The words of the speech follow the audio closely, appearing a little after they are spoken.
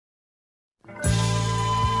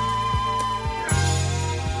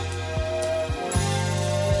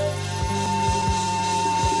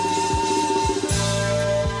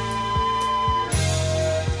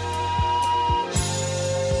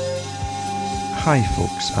Hi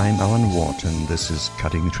folks, I'm Alan Watt and this is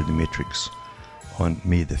Cutting Through the Matrix on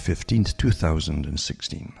May the 15th,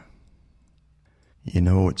 2016. You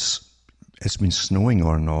know, it's been snowing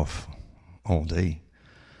on and off all day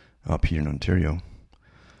up here in Ontario,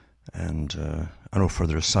 and I know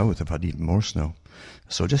further south I've had even more snow.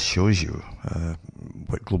 So it just shows you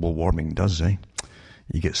what global warming does, eh?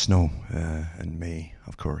 You get snow in May,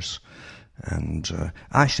 of course. And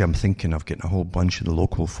actually I'm thinking of getting a whole bunch of the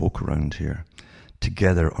local folk around here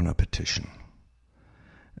together on a petition.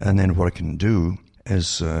 And then what I can do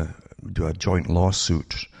is do a joint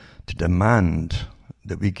lawsuit to demand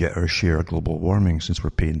that we get our share of global warming, since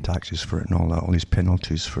we're paying taxes for it and all that, all these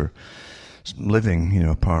penalties for living,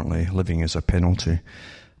 apparently living is a penalty.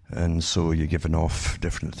 And so you're giving off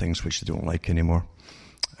different things which they don't like anymore.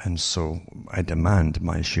 And so I demand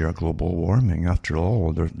my share of global warming. After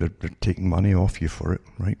all, they're taking money off you for it,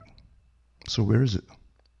 right? So where is it?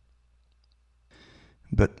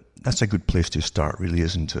 But that's a good place to start, really,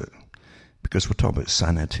 isn't it? Because we're talking about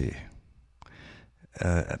sanity.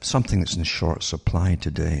 Something that's in short supply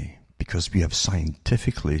today, because we have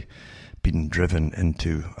scientifically been driven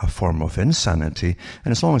into a form of insanity.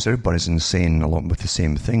 And as long as everybody's insane along with the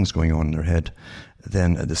same things going on in their head,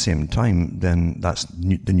 then at the same time, then that's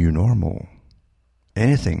the new normal.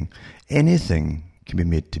 Anything can be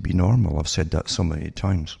made to be normal. I've said that so many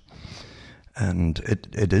times. And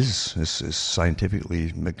it's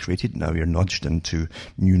scientifically created now. You're nudged into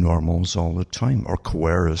new normals all the time, or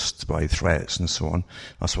coerced by threats and so on.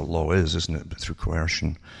 That's what law is, isn't it? Through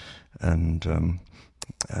coercion. And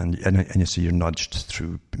you see you're nudged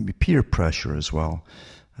through peer pressure as well.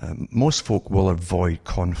 Most folk will avoid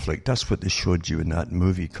conflict. That's what they showed you in that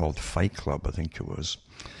movie called Fight Club, I think it was,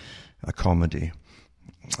 a comedy,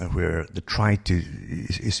 where they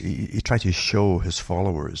he tried to show his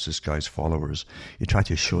followers, this guy's followers, he tried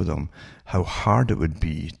to show them how hard it would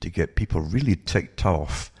be to get people really ticked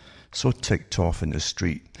off, so ticked off in the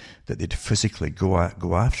street that they'd physically go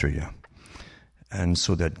after you. And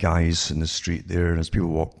so that guys in the street there, and as people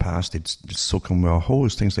walk past, they'd soak them with a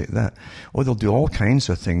hose, things like that. Or they'll do all kinds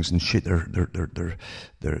of things and shake their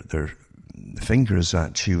fingers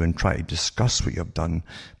at you and try to discuss what you've done,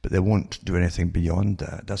 but they won't do anything beyond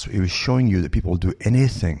that. That's what he was showing you, that people will do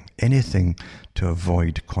anything to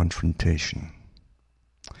avoid confrontation.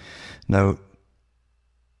 Now,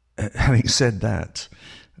 having said that,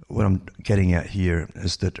 what I'm getting at here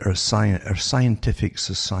is that our scientific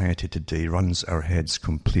society today runs our heads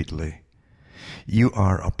completely. You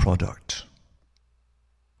are a product.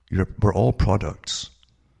 We're all products.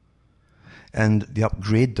 And they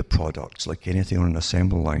upgrade the products like anything on an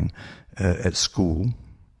assembly line at school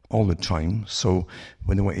all the time. So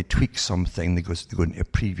when they want to tweak something, they go into a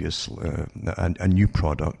previous, a new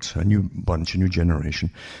product, a new bunch, a new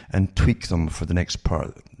generation, and tweak them for the next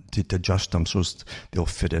part, to adjust them so they'll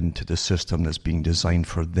fit into the system that's being designed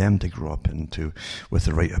for them to grow up into, with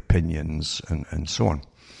the right opinions and so on.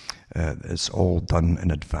 It's all done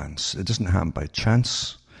in advance. It doesn't happen by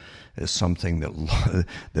chance. It's something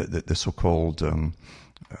that the so-called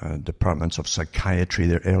departments of psychiatry,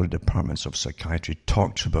 the early departments of psychiatry,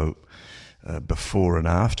 talked about before and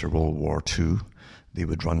after World War II. They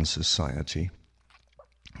would run society.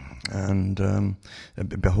 And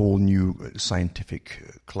a whole new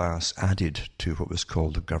scientific class added to what was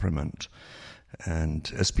called the government. And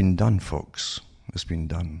it's been done, folks. It's been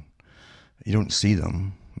done. You don't see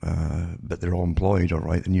them, but they're all employed, all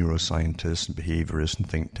right, the neuroscientists and behaviorists and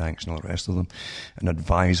think tanks and all the rest of them, and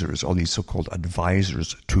advisors, all these so-called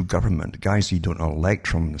advisors to government, guys you don't elect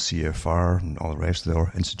from the CFR and all the rest of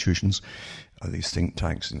their institutions, these think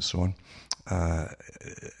tanks and so on,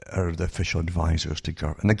 are the official advisors to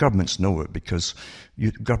government. And the governments know it, because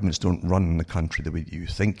governments don't run the country the way you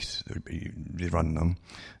think they run them.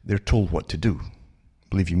 They're told what to do.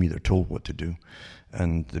 Believe you me, they're told what to do.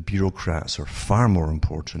 And the bureaucrats are far more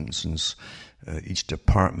important, since each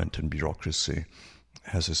department and bureaucracy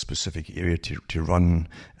has a specific area to run,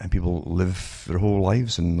 and people live their whole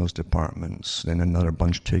lives in those departments. Then another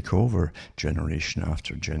bunch take over generation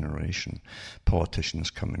after generation. Politicians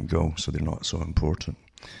come and go, so they're not so important.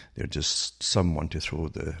 They're just someone to throw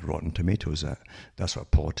the rotten tomatoes at. That's what a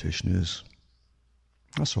politician is.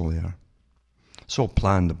 That's all they are. It's all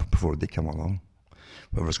planned before they come along.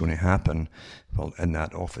 Whatever's going to happen, well, in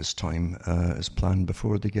that office time, is planned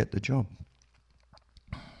before they get the job.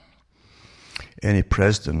 Any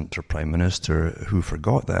president or prime minister who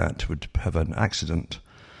forgot that would have an accident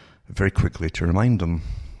very quickly to remind them.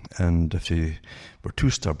 And if they were too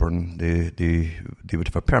stubborn, they would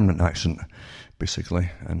have a permanent accident, basically.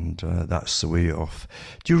 And that's the way of...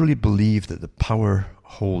 Do you really believe that the power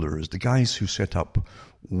holders, the guys who set up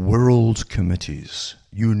world committees,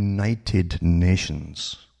 United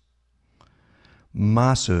Nations,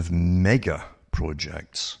 massive mega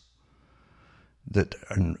projects that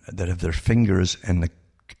have their fingers in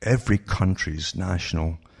every country's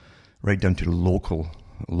national, right down to local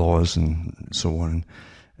laws and so on,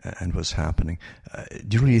 and what's happening.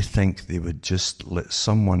 Do you really think they would just let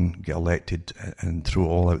someone get elected and throw it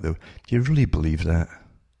all out there? Do you really believe that?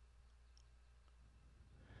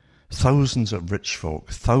 Thousands of rich folk,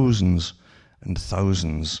 thousands and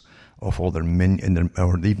thousands of all their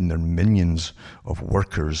or even their millions of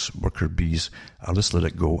worker bees, I'll just let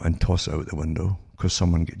it go and toss it out the window because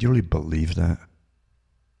someone... Do you really believe that?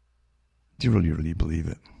 Do you really, really believe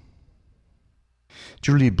it?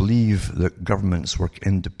 Do you really believe that governments work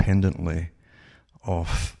independently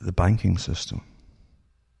of the banking system?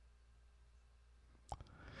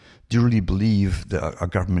 Do you really believe that a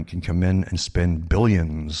government can come in and spend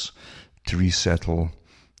billions to resettle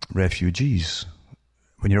refugees?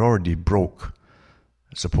 When you're already broke,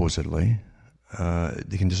 supposedly,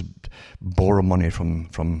 they can just borrow money from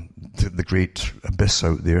the great abyss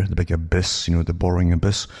out there, the big abyss, the borrowing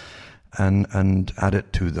abyss, and add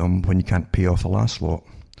it to them when you can't pay off the last lot.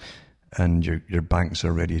 And your banks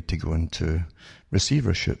are ready to go into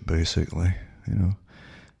receivership, basically.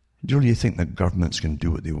 Do you really think that governments can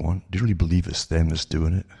do what they want? Do you really believe it's them that's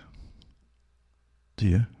doing it? Do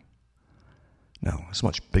you? No, it's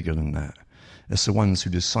much bigger than that. It's the ones who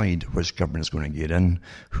decide which government is going to get in,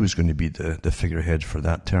 who's going to be the figurehead for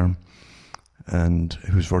that term, and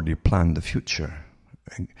who's already planned the future.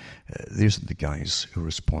 These are the guys who are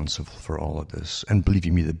responsible for all of this. And believe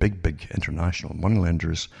you me, the big international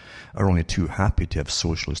moneylenders are only too happy to have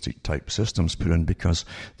socialistic type systems put in because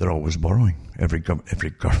they're always borrowing. Every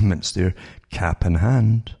government's there, cap in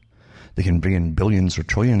hand. They can bring in billions or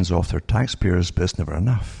trillions off their taxpayers, but it's never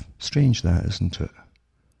enough. Strange that, isn't it?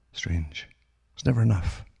 Strange. It's never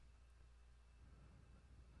enough.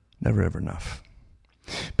 Never ever enough.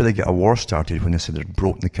 But they get a war started when they say they're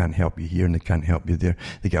broke and they can't help you here and they can't help you there.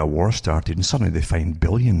 They get a war started and suddenly they find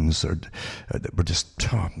billions that were just,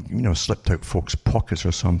 slipped out folks' pockets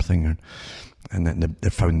or something. And then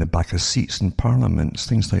they're found in the back of seats in parliaments,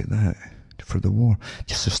 things like that, for the war.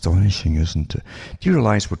 Just astonishing, isn't it? Do you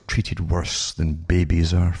realise we're treated worse than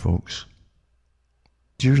babies are, folks?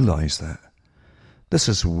 Do you realise that? This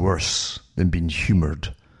is worse than being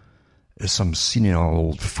humoured as some senile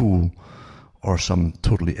old fool or some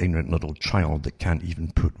totally ignorant little child that can't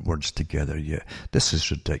even put words together yet. This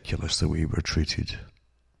is ridiculous, the way we're treated.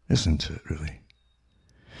 Isn't it, really?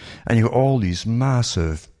 And you've got all these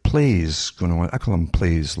massive plays going on. I call them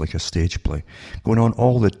plays, like a stage play, going on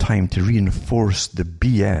all the time to reinforce the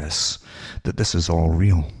BS that this is all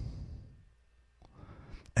real.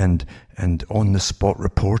 And on-the-spot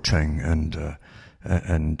reporting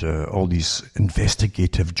and all these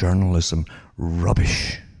investigative journalism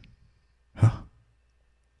rubbish. Huh?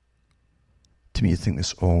 To me, you think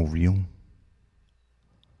this all real?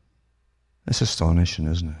 It's astonishing,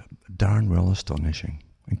 isn't it? Darn well astonishing.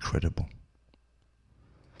 Incredible.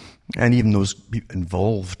 And even those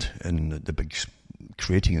involved in the big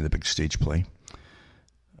creating of the big stage play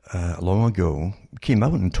long ago came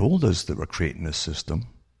out and told us that we're creating this system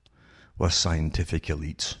with scientific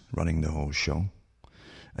elites running the whole show,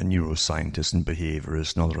 and neuroscientists and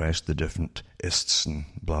behaviorists and all the rest of the different ists and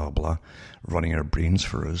blah blah running our brains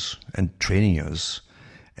for us and training us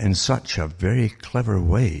in such a very clever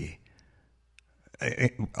way,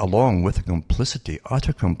 along with the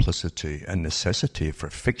utter complicity and necessity for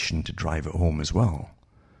fiction to drive it home as well,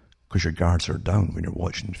 because your guards are down when you're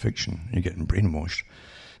watching fiction and you're getting brainwashed,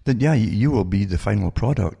 then yeah, you will be the final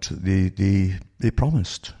product they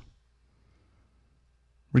promised.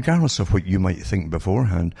 Regardless of what you might think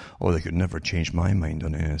beforehand, they could never change my mind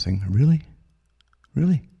on anything. Really?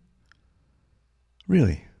 Really?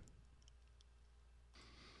 Really?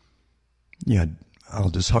 Yeah,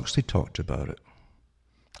 Aldous Huxley talked about it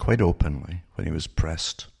quite openly when he was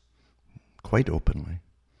pressed. Quite openly.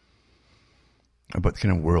 About the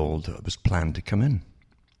kind of world that was planned to come in.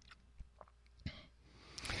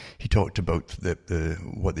 He talked about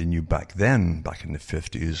what they knew back then, back in the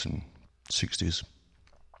 50s and 60s.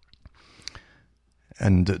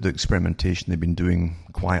 And the experimentation they've been doing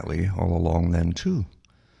quietly all along then too.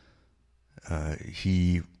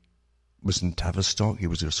 He was in Tavistock. He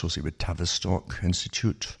was associated with Tavistock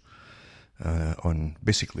Institute on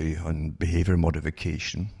behaviour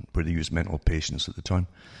modification, where they used mental patients at the time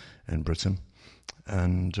in Britain.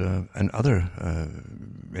 and other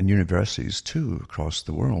in universities too across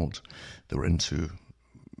the world that were into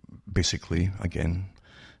basically again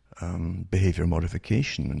behavior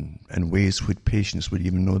modification and ways which patients would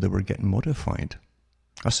even know they were getting modified.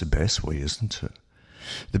 That's the best way, isn't it?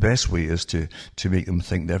 The best way is to make them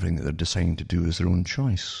think that everything that they're deciding to do is their own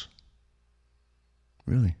choice.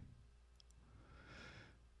 Really.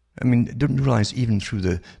 I mean, didn't realize even through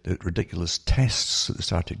the ridiculous tests that they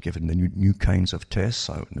started giving, the new kinds of tests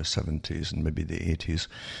out in the 70s and maybe the 80s,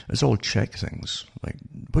 it's all check things. Like,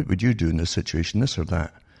 what would you do in this situation, this or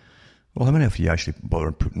that? Well, how many of you actually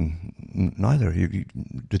bothered putting neither?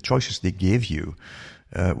 The choices they gave you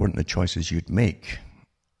weren't the choices you'd make,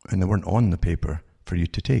 and they weren't on the paper for you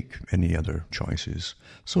to take any other choices.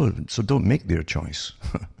 So don't make their choice.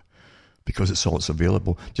 Because it's all that's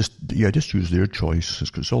available. Just use their choice.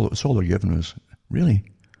 It's all they're giving us. Really?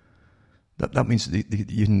 That means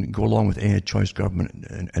that you can go along with any choice government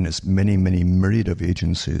and its many, many myriad of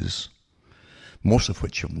agencies, most of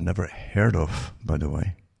which you've never heard of, by the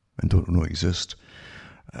way, and don't know exist.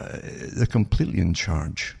 They're completely in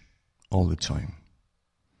all the time.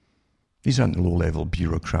 These aren't the low-level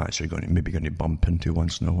bureaucrats you're maybe going to bump into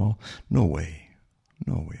once in a while. No way.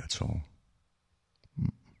 No way at all.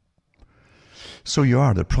 So you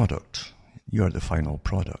are the product. You are the final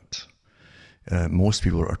product. Most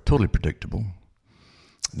people are totally predictable.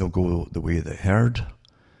 They'll go the way they heard.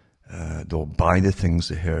 They'll buy the things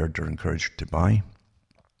they heard or encouraged to buy.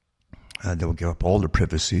 They'll give up all their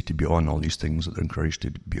privacy to be on all these things that they're encouraged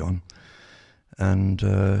to be on. And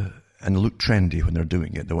they look trendy when they're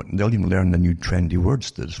doing it. They'll even learn the new trendy words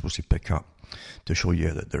that they're supposed to pick up to show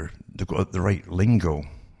you that they've got the right lingo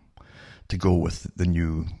to go with the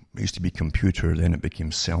new. It used to be computer, then it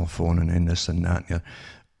became cell phone, and then this and that.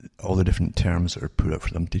 All the different terms that are put up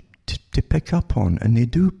for them to pick up on, and they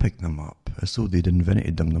do pick them up as though they'd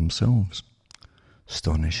invented them themselves.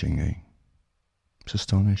 Astonishing, eh? It's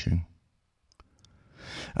astonishing.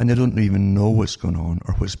 And they don't even know what's going on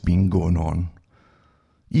or what's been going on.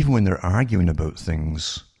 Even when they're arguing about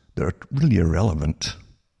things that are really irrelevant.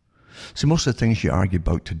 See, most of the things you argue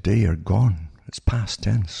about today are gone. It's past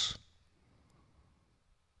tense.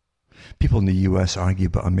 People in the US argue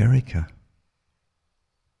about America.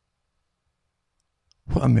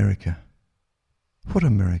 What America? What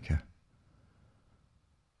America?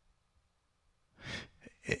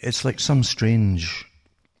 It's like some strange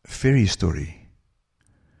fairy story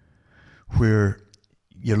where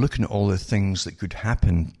you're looking at all the things that could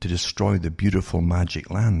happen to destroy the beautiful magic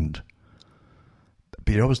land.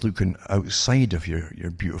 But you're always looking outside of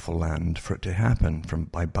your beautiful land for it to happen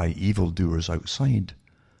by evildoers outside.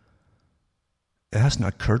 It hasn't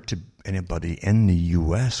occurred to anybody in the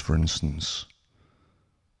US, for instance,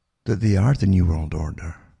 that they are the New World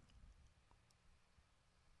Order.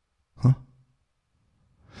 Huh?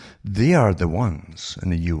 They are the ones in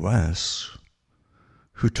the US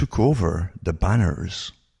who took over the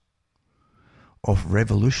banners of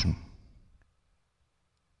revolution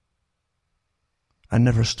and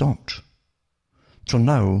never stopped. So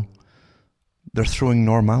now they're throwing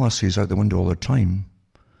normalities out the window all the time,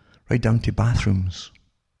 right down to bathrooms,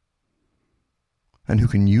 and who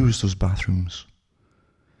can use those bathrooms.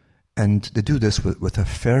 And they do this with a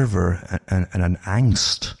fervour and an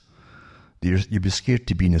angst. You'd be scared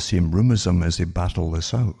to be in the same room as them as they battle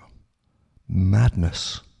this out.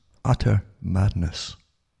 Madness. Utter madness.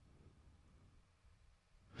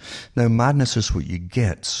 Now, madness is what you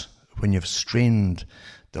get when you've strained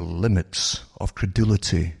the limits of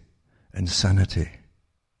credulity and sanity.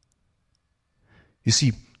 You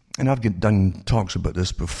see, and I've done talks about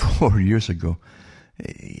this before years ago,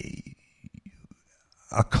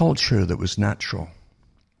 a culture that was natural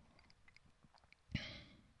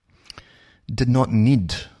did not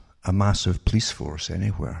need a massive police force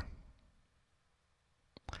anywhere.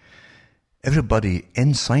 Everybody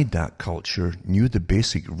inside that culture knew the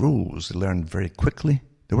basic rules. They learned very quickly.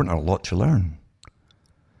 There weren't a lot to learn,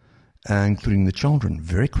 including the children.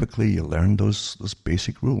 Very quickly you learned those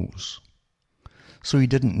basic rules. So you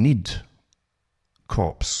didn't need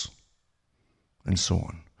cops and so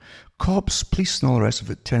on. Cops, police and all the rest of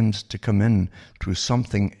it tend to come in through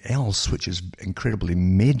something else which is incredibly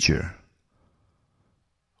major,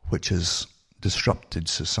 which has disrupted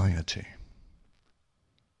society.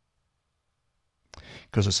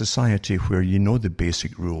 Because a society where you know the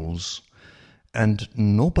basic rules, and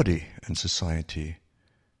nobody in society,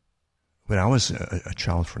 when I was a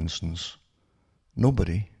child, for instance,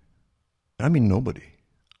 nobody, I mean nobody,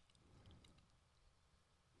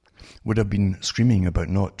 would have been screaming about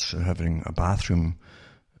not having a bathroom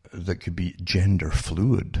that could be gender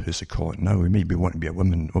fluid, as they call it now. We maybe want to be a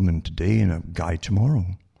woman today and a guy tomorrow,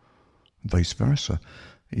 vice versa.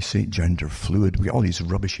 You say gender fluid. We got all these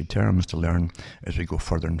rubbishy terms to learn as we go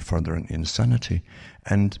further and further into insanity.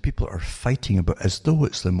 And people are fighting about as though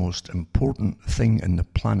it's the most important thing in the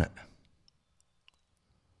planet.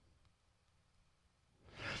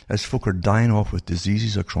 As folk are dying off with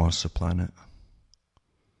diseases across the planet.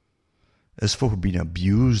 As folk are being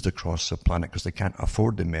abused across the planet because they can't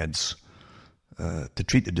afford the meds to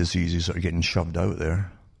treat the diseases that are getting shoved out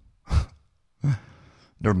there.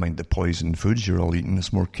 Never mind the poisoned foods you're all eating.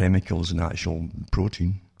 There's more chemicals than actual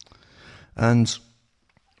protein. And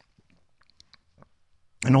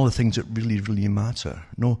all the things that really, really matter.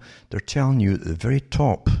 No, they're telling you at the very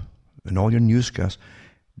top, in all your newscasts,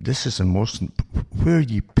 this is the most, where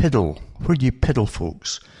you piddle,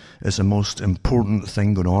 folks, is the most important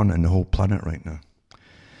thing going on in the whole planet right now.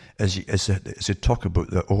 As you talk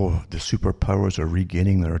about the superpowers are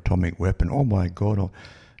regaining their atomic weapon, oh my God,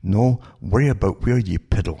 no, worry about where you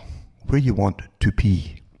piddle, where you want to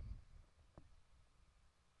pee.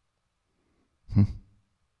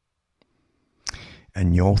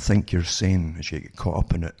 And you all think you're sane as you get caught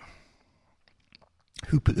up in it.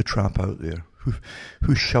 Who put the trap out there?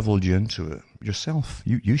 Who shoveled you into it? Yourself.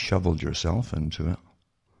 You shoveled yourself into it.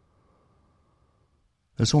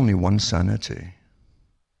 There's only one sanity.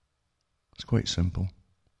 It's quite simple.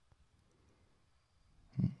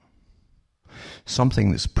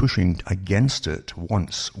 Something that's pushing against it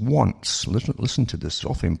wants, listen to this, it's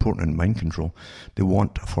awfully important in mind control, they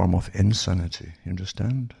want a form of insanity. You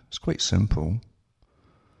understand? It's quite simple.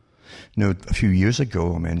 Now, a few years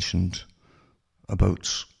ago I mentioned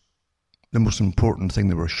about the most important thing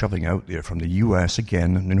they were shoving out there from the US,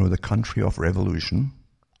 again, the country of revolution,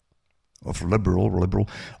 of liberal,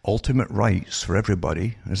 ultimate rights for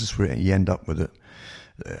everybody. This is where you end up with it.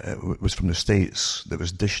 It was from the States that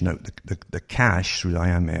was dishing out the cash through the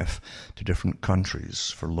IMF to different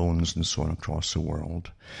countries for loans and so on across the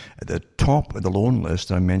world. At the top of the loan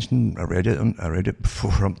list, I mentioned, I read it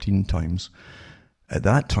before umpteen times. At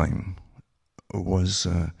that time, was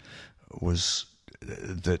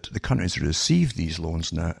that the countries that receive these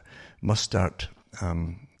loans now must start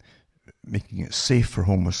making it safe for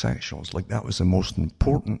homosexuals. Like that was the most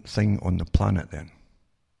important thing on the planet then.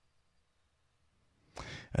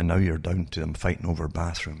 And now you're down to them fighting over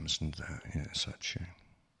bathrooms and such.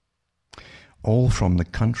 All from the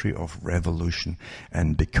country of revolution.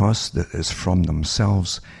 And because that is from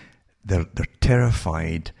themselves, they're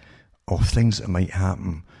terrified of things that might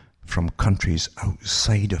happen from countries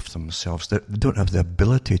outside of themselves. They don't have the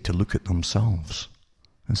ability to look at themselves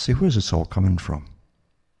and say, where's this all coming from?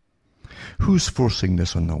 Who's forcing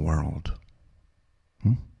this on the world?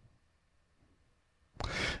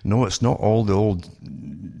 No, it's not all the old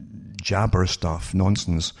jabber stuff,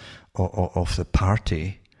 nonsense of the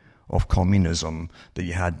party of communism that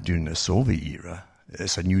you had during the Soviet era.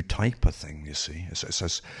 It's a new type of thing, you see.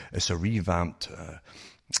 It's a revamped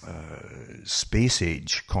space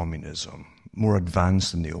age communism, more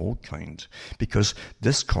advanced than the old kind, because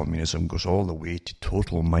this communism goes all the way to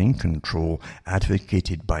total mind control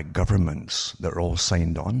advocated by governments that are all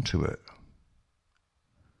signed on to it.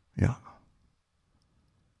 Yeah.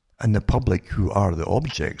 And the public, who are the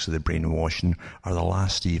objects of the brainwashing, are the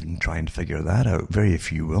last to even try and figure that out. Very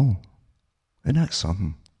few will. Isn't that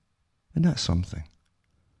something? Isn't that something?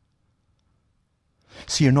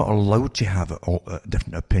 See, you're not allowed to have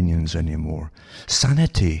different opinions anymore.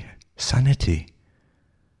 Sanity is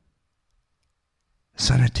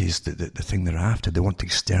the thing they're after. They want to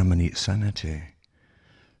exterminate sanity.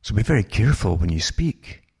 So be very careful when you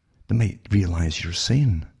speak. They might realize you're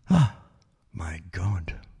sane. Ah, my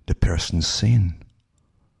God, the person's sane.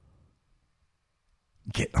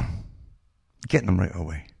 Get them. Get them right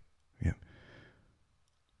away. Yeah.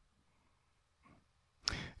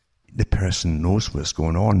 The person knows what's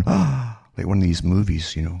going on. Like one of these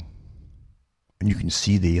movies, And you can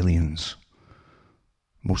see the aliens.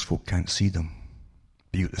 Most folk can't see them.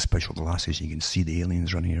 But you got the special glasses, you can see the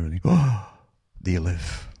aliens running and everything. They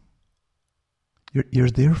live. You're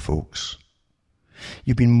there, folks.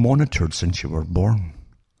 You've been monitored since you were born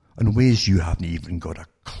in ways you haven't even got a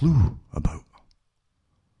clue about.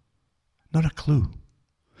 Not a clue.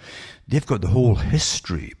 They've got the whole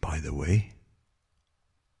history, by the way.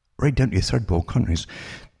 Right down to third world countries.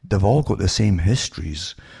 They've all got the same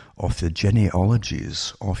histories of the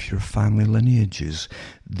genealogies of your family lineages.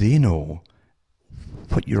 They know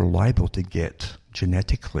what you're liable to get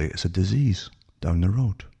genetically as a disease down the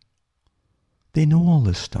road. They know all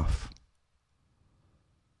this stuff.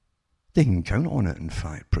 They can count on it, in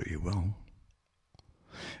fact, pretty well.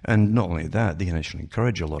 And not only that, they can actually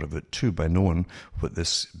encourage a lot of it too by knowing what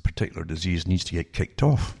this particular disease needs to get kicked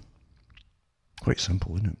off. Quite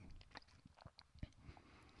simple, isn't it?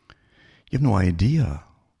 You have no idea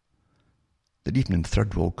that even in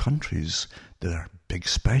third world countries, there are big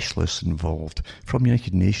specialists involved from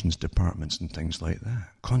United Nations departments and things like that,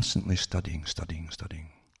 constantly studying.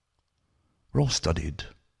 We're all studied.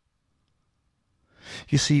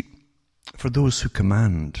 You see, for those who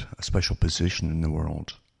command a special position in the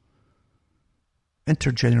world,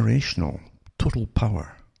 intergenerational, total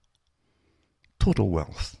power, total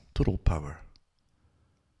wealth, total power,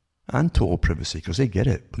 and total privacy, because they get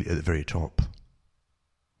it at the very top.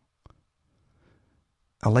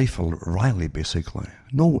 A life of Riley, basically.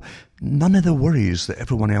 No, none of the worries that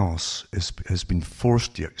everyone else has been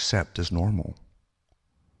forced to accept as normal.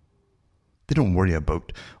 They don't worry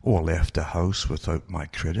about, I left the house without my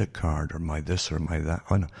credit card or my this or my that.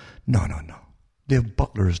 Oh, no. They have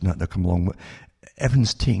butlers and that come along with.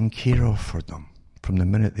 Everything's taken care of for them from the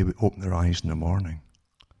minute they would open their eyes in the morning.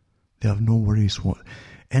 They have no worries.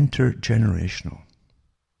 Intergenerational.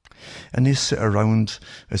 And they sit around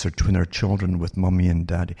as they're twin their children with mummy and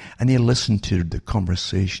daddy, and they listen to the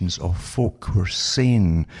conversations of folk who are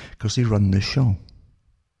sane because they run the show.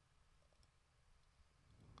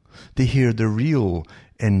 They hear the real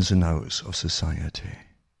ins and outs of society,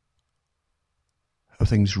 how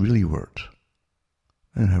things really worked,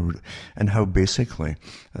 and how basically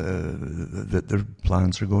that their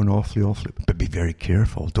plans are going awfully. But be very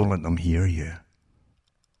careful. Don't let them hear you.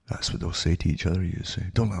 That's what they'll say to each other, you see.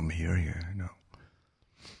 Don't let them hear you,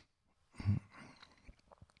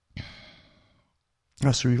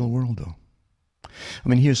 That's the real world, though. I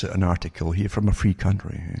mean, here's an article here from a free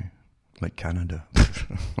country, like Canada.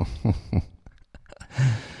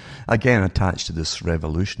 Again, attached to this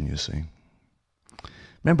revolution, you see.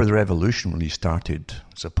 Remember, the revolution really started,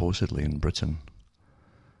 supposedly, in Britain.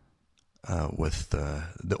 With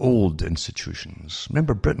the old institutions.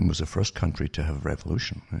 Remember, Britain was the first country to have a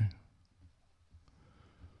revolution.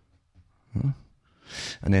 Huh?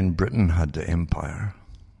 And then Britain had the empire.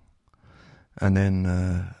 And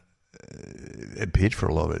then it paid for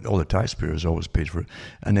a lot of it. All the taxpayers always paid for it.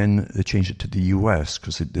 And then they changed it to the US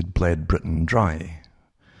because it bled Britain dry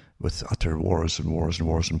with utter wars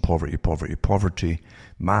and poverty,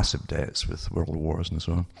 massive debts with world wars and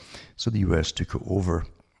so on. So the US took it over.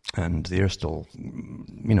 And they're still,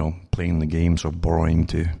 playing the games of borrowing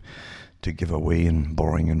to give away and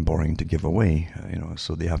borrowing to give away,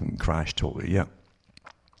 so they haven't crashed totally yet.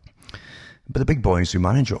 But the big boys who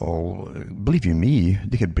manage it all, believe you me,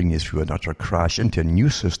 they could bring you through an utter crash into a new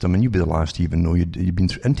system, and you'd be the last to even know you'd been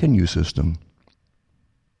into a new system.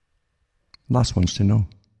 Last ones to know.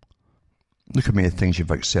 Look at many things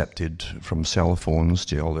you've accepted, from cell phones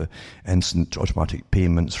to all the instant automatic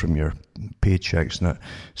payments from your paychecks and that,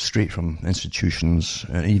 straight from institutions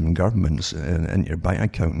and even governments into your bank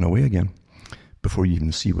account and away again, before you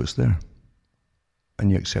even see what's there.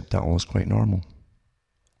 And you accept that all as quite normal.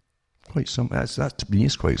 Quite something. That to me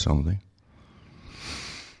is quite something.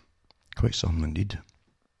 Quite something indeed.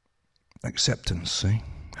 Acceptance, see?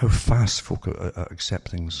 How fast folk accept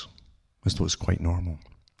things, as though it's quite normal.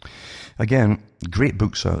 Again, great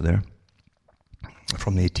books out there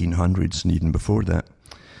from the 1800s and even before that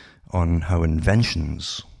on how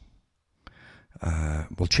inventions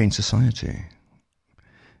will change society.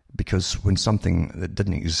 Because when something that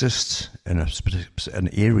didn't exist in an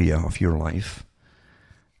area of your life,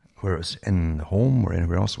 where it's in the home or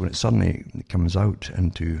anywhere else, when it suddenly comes out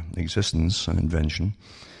into existence, an invention,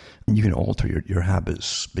 you can alter your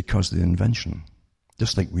habits because of the invention.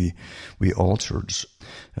 Just like we altered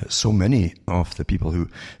so many of the people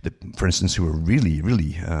for instance, who were really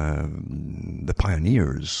the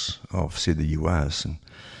pioneers of, say, the US and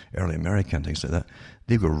early America and things like that.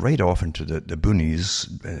 They go right off into the boonies,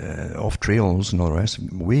 off trails and all the rest,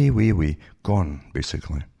 way gone,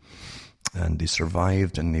 basically. And they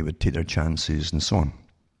survived, and they would take their chances and so on.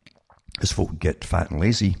 As folk get fat and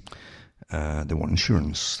lazy, they want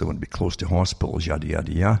insurance, they want to be close to hospitals, yada,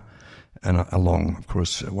 yada, yada. And along, of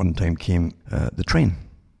course, at one time came the train.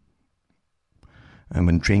 And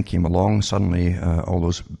when the train came along, suddenly all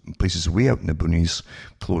those places way out in the boonies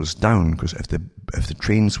closed down, because if the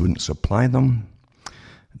trains wouldn't supply them,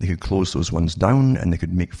 they could close those ones down, and they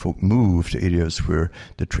could make folk move to areas where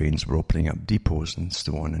the trains were opening up depots and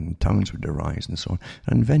so on, and towns would arise and so on.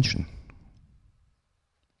 An invention,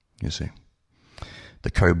 you see.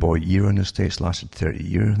 The cowboy era in the States lasted 30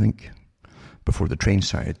 years, I think, before the train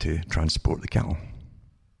started to transport the cattle.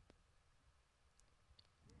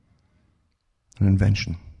 An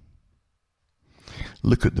invention.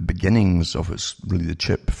 look at the beginnings of it's really the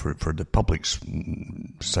chip for the public's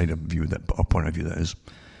side of view, or point of view, that is.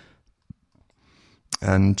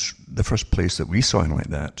 And the first place that we saw him like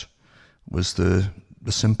that was the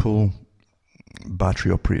simple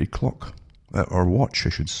battery-operated clock, or watch, I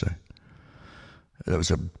should say. That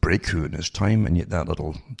was a breakthrough in its time, and yet that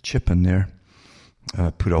little chip in there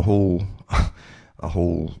put a whole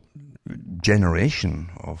generation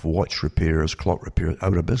of watch repairers, clock repairers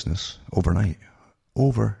out of business overnight.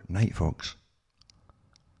 Overnight, folks.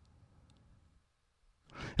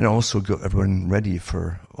 And it also got everyone ready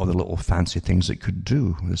for all the little fancy things it could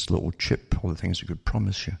do, this little chip, all the things it could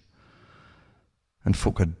promise you. And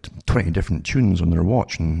folk had 20 different tunes on their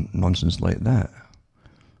watch and nonsense like that.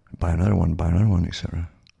 Buy another one, etc.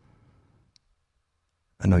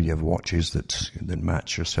 And now you have watches that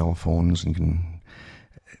match your cell phones and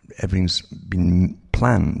everything's been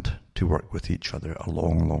planned to work with each other a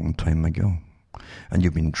long, long time ago. And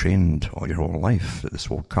you've been trained all your whole life that this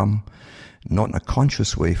will come, not in a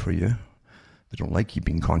conscious way for you. They don't like you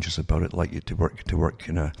being conscious about it, like you to work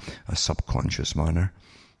in a subconscious manner.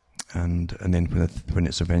 And then when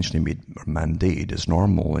it's eventually made or mandated as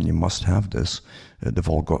normal and you must have this, they've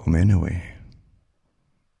all got them anyway.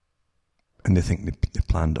 And they think they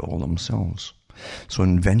planned it all themselves. So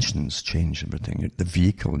inventions change everything. The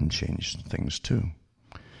vehicle changed things too.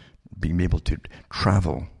 Being able to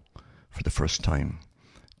travel for the first time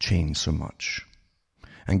changed so much.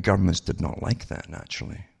 And governments did not like that,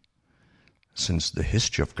 naturally. Since the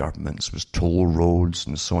history of governments was toll roads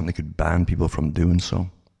and so on, they could ban people from doing so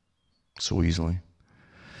easily.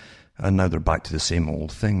 And now they're back to the same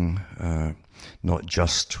old thing, not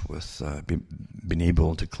just with being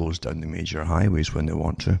able to close down the major highways when they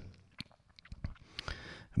want to,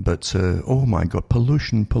 but, oh my God,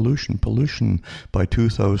 pollution by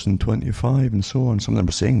 2025 and so on. Some of them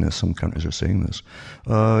are saying this, some countries are saying this.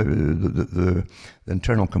 The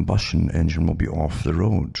internal combustion engine will be off the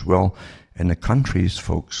road. Well, in the countries,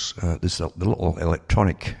 folks, the little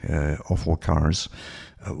electronic awful cars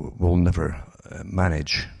will never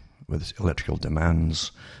manage with electrical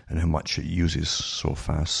demands and how much it uses so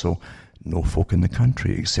fast. So no folk in the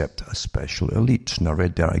country except a special elite. And I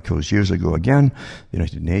read the articles years ago again. The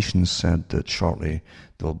United Nations said that shortly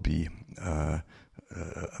there'll be a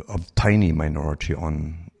tiny minority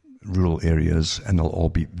on rural areas, and they'll all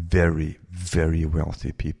be very, very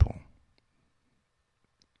wealthy people.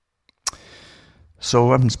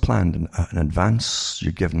 So everyone's planned in advance.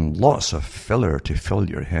 You're given lots of filler to fill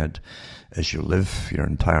your head as you live your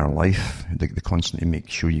entire life. They constantly make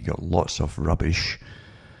sure you get lots of rubbish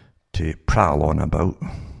to prattle on about,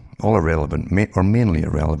 all irrelevant, or mainly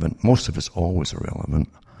irrelevant. Most of it's always irrelevant.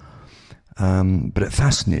 But it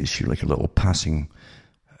fascinates you like a little passing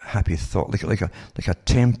happy thought, like a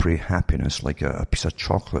temporary happiness, like a piece of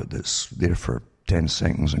chocolate that's there for 10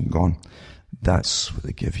 seconds and gone. That's what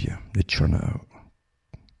they give you. They churn it out.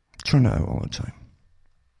 Churn it out all the time.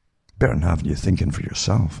 Better than having you thinking for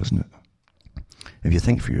yourself, isn't it? If you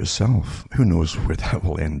think for yourself, who knows where that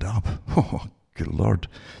will end up? Oh, good Lord,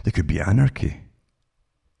 there could be anarchy.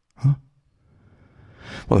 Huh?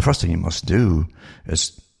 Well, the first thing you must do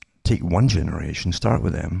is take one generation, start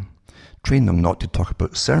with them, train them not to talk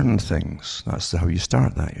about certain things. That's how you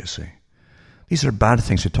start that, you see. These are bad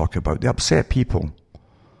things to talk about. They upset people.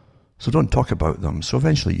 So don't talk about them. So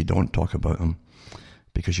eventually you don't talk about them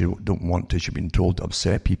because you don't want to. You've been told to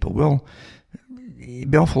upset people. Well,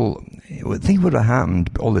 it'd be awful. Think what would have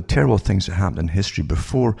happened, all the terrible things that happened in history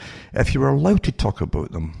before, if you were allowed to talk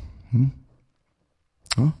about them.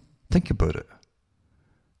 Huh? Think about it.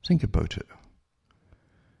 Think about it.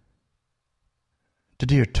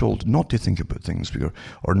 Today you're told not to think about things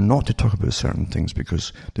or not to talk about certain things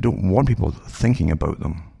because they don't want people thinking about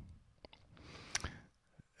them.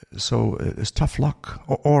 So it's tough luck.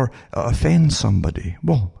 Or offend somebody.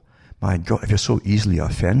 Well, my God, if you're so easily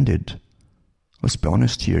offended, let's be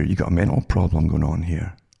honest here, you got a mental problem going on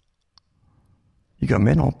here. You got a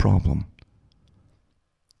mental problem.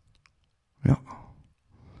 Yeah.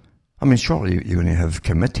 I mean, surely you're going to have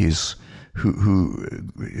committees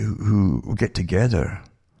who get together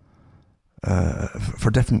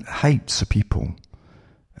for different heights of people.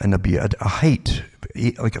 And there'll be a height,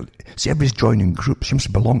 see, everybody's joining groups. You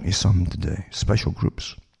must belong to some today, special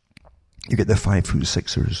groups. You get the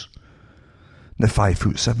 5'6"ers, the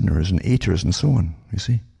 5'7"ers and 8'ers and so on, you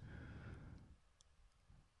see.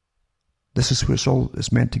 This is where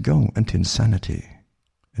it's meant to go, into insanity.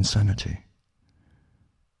 Insanity.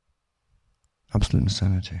 Absolute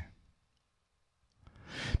insanity.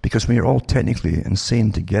 Because when you're all technically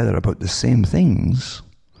insane together about the same things,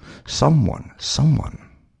 someone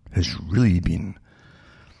has really been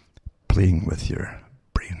playing with your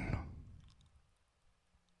brain.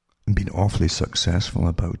 And being awfully successful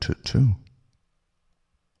about it too.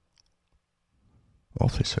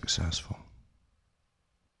 Awfully successful.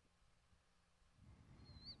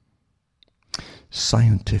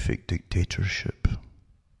 Scientific dictatorship.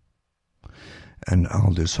 And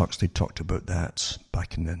Aldous Huxley talked about that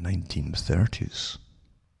back in the 1930s.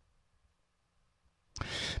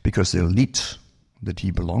 Because the elite that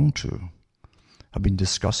he belonged to have been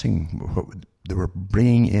discussing what they were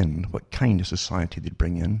bringing in, what kind of society they'd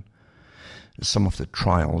bring in, some of the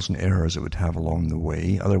trials and errors it would have along the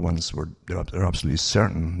way. Other ones they're absolutely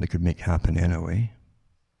certain they could make happen anyway.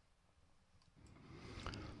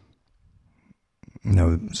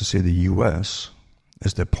 Now, to say the US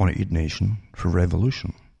is the appointed nation for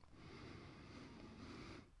revolution.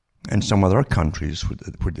 And some other countries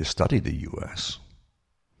where they study the US,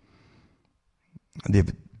 they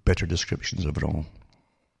have better descriptions of it all.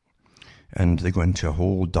 And they go into a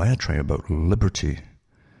whole diatribe about liberty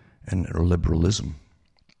and liberalism.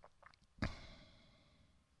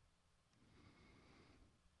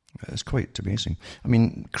 It's quite amazing. I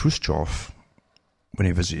mean, Khrushchev, when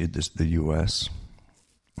he visited the US,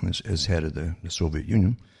 as head of the Soviet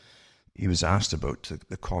Union, he was asked about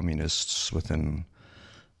the communists within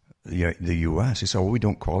the US. He said, well, we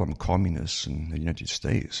don't call them communists in the United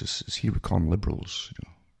States. It's here we call them liberals. You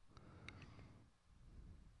know.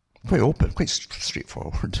 Quite open, quite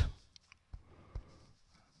straightforward.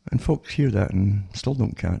 And folks hear that and still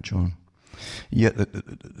don't catch on. Yet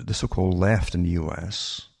the so-called left in the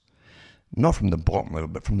US, not from the bottom level,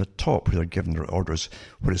 but from the top, where they're given their orders,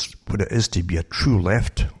 what it is to be a true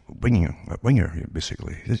left-winger,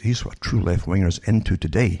 basically. He's what true left-winger is into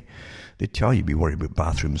today. They tell you be worried about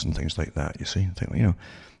bathrooms and things like that, you see, and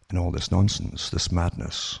all this nonsense, this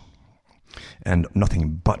madness. And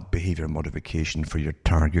nothing but behavior modification for your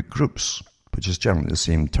target groups, which is generally the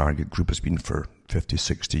same target group has been for 50,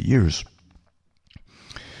 60 years.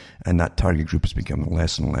 And that target group has become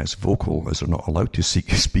less and less vocal as they're not allowed to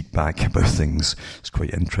speak back about things. It's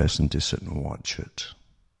quite interesting to sit and watch it.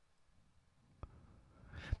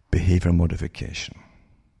 Behavior modification.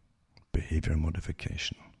 Behavior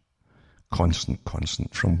modification. Constant.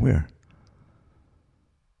 From where?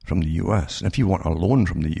 From the US. And if you want a loan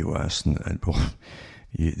from the US,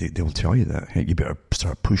 they'll tell you that. Hey, you better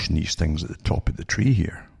start pushing these things at the top of the tree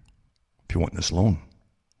here if you want this loan.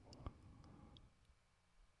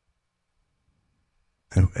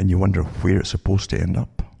 And you wonder where it's supposed to end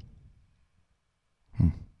up.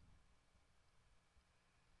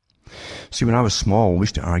 See, when I was small, we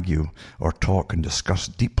used to argue or talk and discuss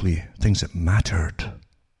deeply things that mattered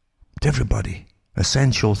to everybody.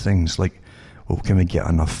 Essential things like, well, can we get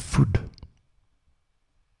enough food?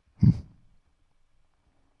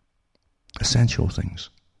 Essential things.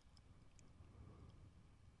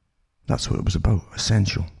 That's what it was about,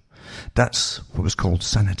 essential. That's what was called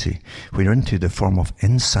sanity. When you're into the form of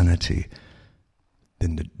insanity,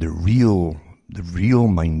 then the real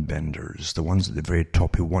mind benders, the ones at the very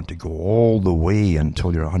top who want to go all the way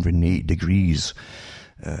until you're 180 degrees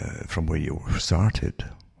from where you started,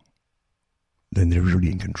 then they're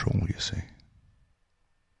really in control, you see.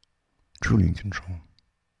 Truly in control.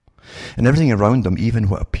 And everything around them, even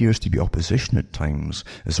what appears to be opposition at times,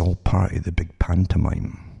 is all part of the big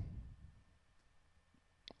pantomime.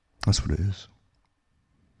 That's what it is.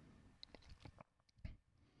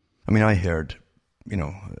 I mean, I heard,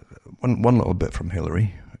 one little bit from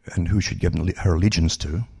Hillary and who she'd given her allegiance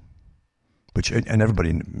to, and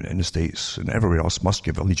everybody in the States and everywhere else must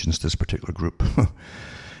give allegiance to this particular group.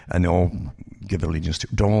 And they all give allegiance to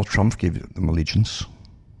Donald Trump, gave them allegiance.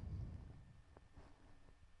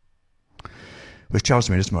 Which tells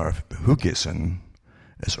me it doesn't matter who gets in,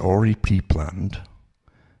 it's already pre-planned.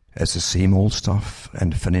 It's the same old stuff,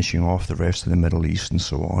 and finishing off the rest of the Middle East and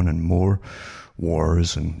so on, and more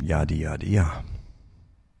wars and yada yada yada.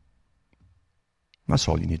 That's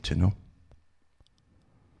all you need to know.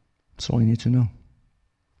 That's all you need to know.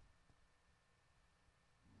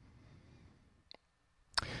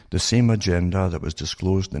 The same agenda that was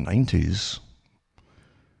disclosed in the 90s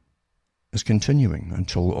is continuing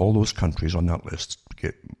until all those countries on that list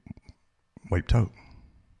get wiped out.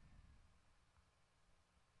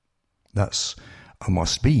 That's a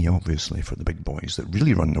must be, obviously, for the big boys that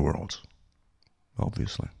really run the world.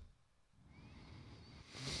 Obviously.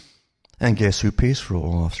 And guess who pays for it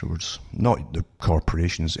all afterwards? Not the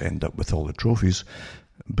corporations end up with all the trophies,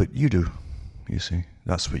 but you do, you see.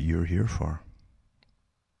 That's what you're here for.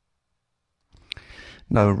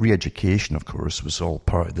 Now, re-education, of course, was all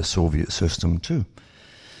part of the Soviet system too.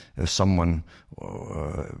 If someone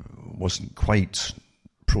wasn't quite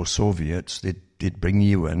pro-Soviets, they'd bring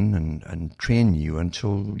you in and train you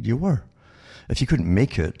until you were. If you couldn't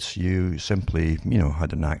make it, you simply,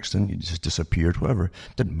 had an accident, you just disappeared, whatever.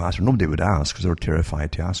 Didn't matter. Nobody would ask because they were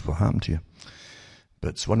terrified to ask what happened to you.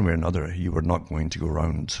 But one way or another, you were not going to go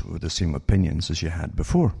around with the same opinions as you had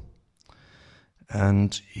before.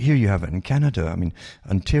 And here you have it in Canada. I mean,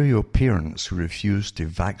 Ontario parents who refuse to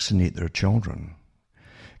vaccinate their children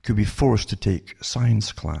could be forced to take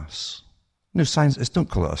science class. No, science, don't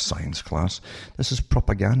call it a science class. This is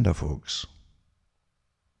propaganda, folks.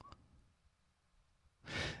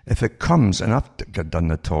 If it comes, and I've done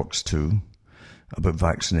the talks too about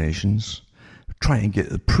vaccinations, trying to get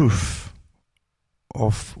the proof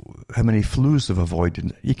of how many flus they've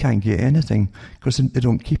avoided. You can't get anything because they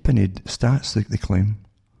don't keep any stats, they claim,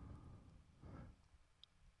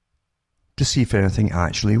 to see if anything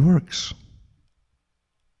actually works.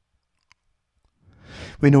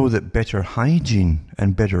 We know that better hygiene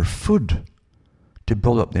and better food to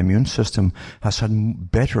build up the immune system has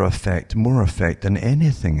had better effect, more effect than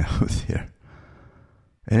anything out there.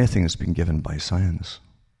 Anything that's been given by science.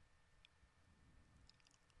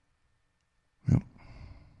 Yep.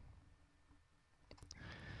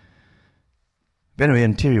 But anyway,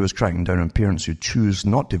 Ontario is cracking down on parents who choose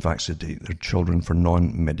not to vaccinate their children for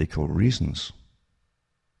non-medical reasons.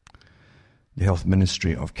 The Health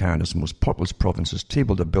Ministry of Canada's most populous province has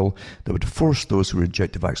tabled a bill that would force those who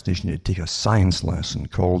reject the vaccination to take a science lesson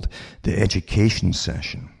called the education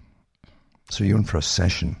session. So you're in for a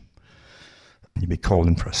session. You'd be called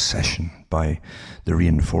in for a session by the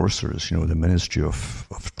reinforcers, the Ministry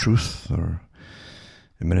of Truth or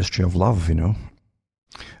the Ministry of Love,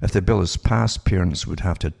 If the bill is passed, parents would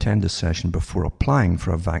have to attend a session before applying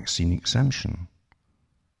for a vaccine exemption.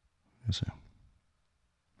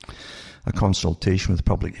 A consultation with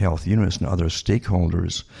public health units and other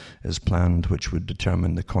stakeholders is planned, which would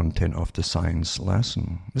determine the content of the science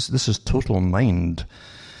lesson. This is total mind,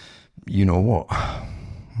 what.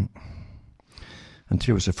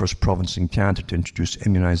 Ontario was the first province in Canada to introduce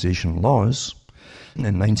immunization laws.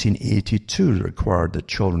 In 1982, it required that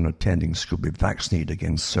children attending school be vaccinated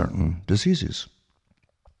against certain diseases,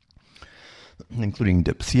 including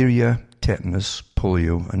diphtheria, tetanus,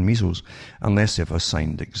 polio, and measles, unless they have a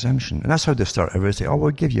signed exemption. And that's how they start everything.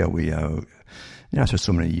 We'll give you a way out. After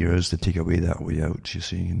so many years, they take away that way out, you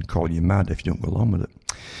see, and call you mad if you don't go along with it.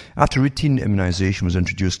 After routine immunization was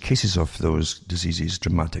introduced, cases of those diseases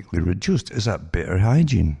dramatically reduced. Is that better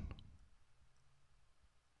hygiene?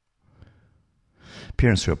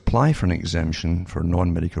 Parents who apply for an exemption for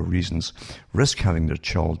non-medical reasons risk having their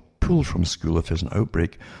child pulled from school if there's an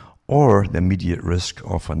outbreak, or the immediate risk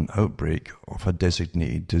of an outbreak of a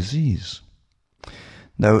designated disease.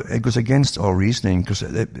 Now, it goes against all reasoning, because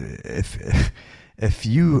if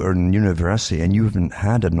you are in university and you haven't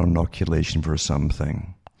had an inoculation for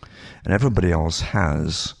something, and everybody else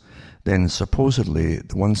has, then supposedly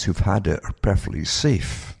the ones who've had it are perfectly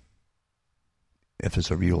safe if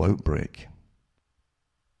it's a real outbreak.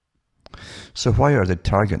 So why are they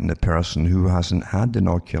targeting the person who hasn't had the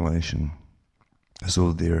inoculation? As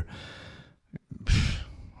though they're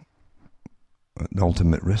the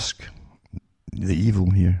ultimate risk, the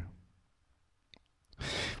evil here.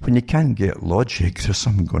 When you can't get logic, there's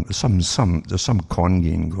some con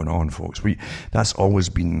game going on, folks. That's always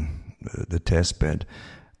been the test bed.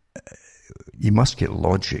 You must get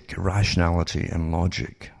logic, rationality, and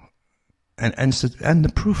logic, and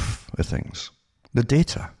the proof of things, the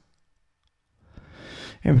data.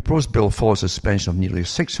 A proposed bill follows the suspension of nearly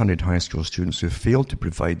 600 high school students who failed to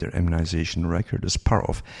provide their immunization record as part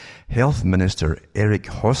of Health Minister Eric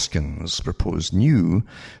Hoskins' proposed new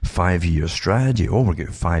 5-year strategy. We're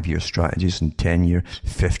getting 5-year strategies and 10-year,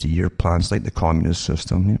 50-year plans like the communist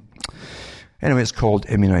system. Anyway, it's called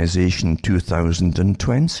Immunization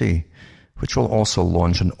 2020, which will also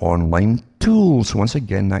launch an online tool. So once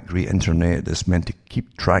again, that great internet that's meant to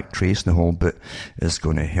keep track, trace, and the whole bit is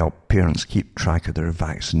going to help parents keep track of their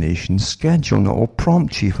vaccination schedule. And it will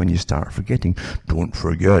prompt you when you start forgetting. Don't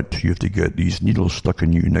forget, you have to get these needles stuck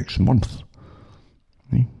in you next month.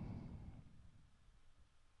 Okay?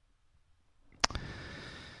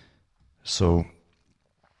 So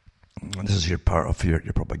this is your part of your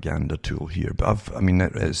propaganda tool here. But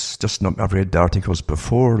it's just not. I've read the articles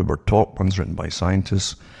before. There were top ones written by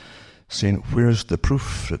scientists saying, where's the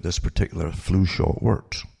proof that this particular flu shot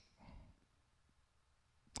worked?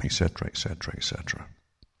 Etc., etc., etc.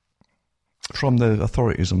 From the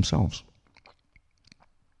authorities themselves.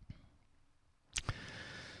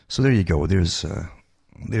 So there you go. There's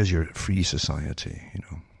your free society,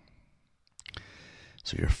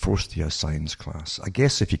 So you're forced to a science class. I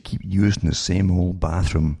guess if you keep using the same old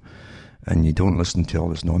bathroom and you don't listen to all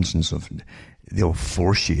this nonsense of, they'll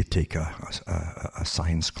force you to take a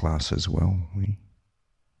science class as well.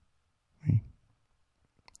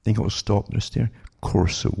 Think it will stop this there? Of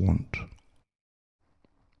course it won't.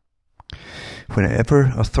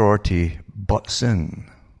 Whenever authority butts in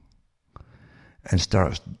and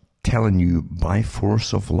starts telling you by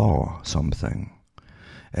force of law something,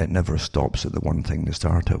 it never stops at the one thing they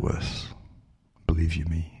started with. Believe you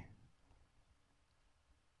me.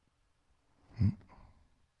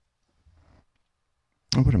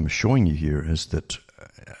 And what I'm showing you here is that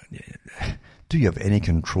do you have any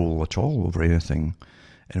control at all over anything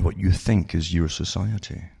in what you think is your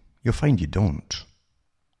society? You'll find you don't.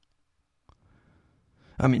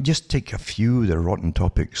 I mean, just take a few of the rotten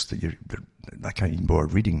topics that I can't even bother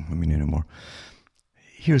reading anymore.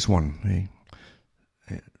 Here's one.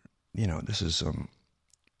 This is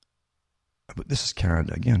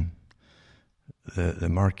Canada again. The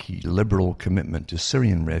marquee liberal commitment to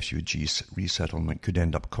Syrian refugees resettlement could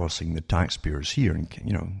end up costing the taxpayers here in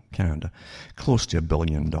Canada close to $1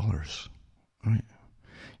 billion. Right?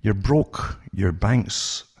 You're broke. Your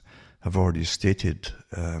banks have already stated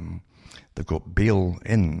they've got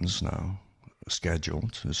bail-ins now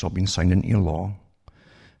scheduled. It's all been signed into law.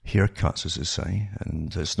 Haircuts, as they say,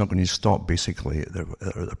 and it's not going to stop. Basically,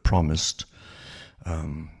 the promised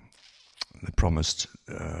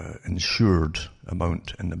insured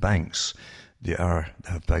amount in the banks.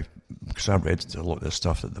 Because I've read a lot of the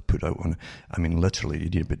stuff that they put out on. Literally, you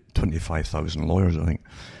need about 25,000 lawyers, I think,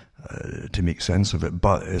 to make sense of it.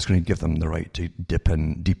 But it's going to give them the right to dip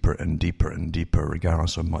in deeper and deeper and deeper,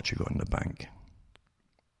 regardless of how much you got in the bank.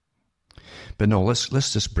 But no, let's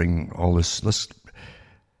just bring all this. Let's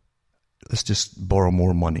just borrow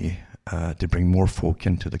more money to bring more folk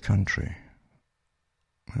into the country.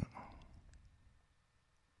 Yeah.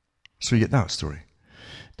 So you get that story.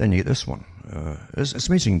 Then you get this one. It's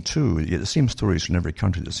amazing too. You get the same stories from every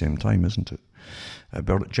country at the same time, isn't it?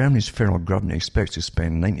 Germany's federal government expects to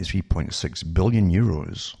spend 93.6 billion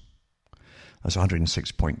euros. That's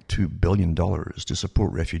 $106.2 billion to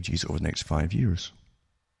support refugees over the next 5 years.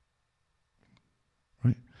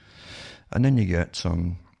 Right? And then you get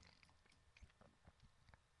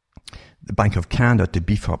the Bank of Canada to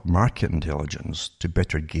beef up market intelligence to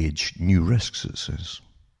better gauge new risks, it says.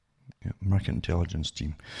 Yeah, market intelligence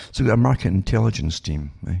team. So we've got a market intelligence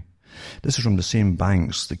team. This is from the same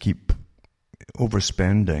banks that keep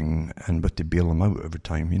overspending and but to bail them out every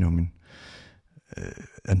time,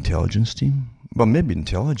 intelligence team. Well, maybe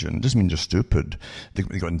intelligent. Doesn't mean they're stupid. They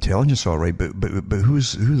got intelligence all right, but who are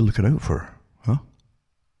they looking out for? Huh?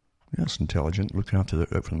 Yes, intelligent, looking out for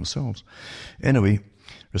themselves. Anyway,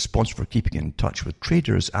 responsible for keeping in touch with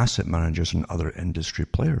traders, asset managers, and other industry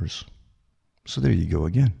players. So there you go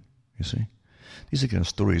again, you see. These are kind of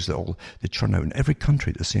stories that they churn out in every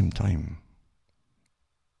country at the same time.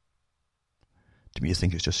 To me, you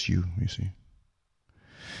think it's just you see.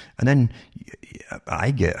 And then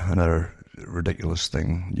I get another ridiculous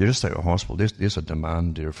thing. You're just out of hospital. There's a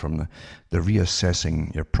demand there from the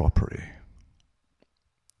reassessing your property.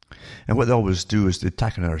 And what they always do is they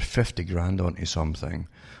tack another 50 grand onto something.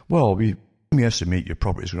 Well, we estimate your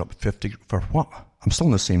property's going up 50 for what? I'm still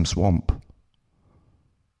in the same swamp.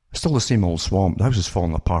 It's still the same old swamp. The house is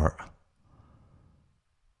falling apart.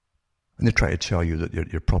 And they try to tell you that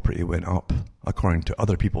your property went up according to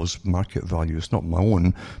other people's market values, not my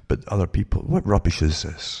own, but other people. What rubbish is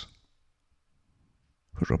this?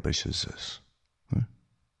 What rubbish is this? Huh?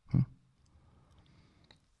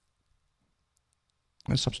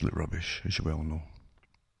 It's absolute rubbish, as you well know.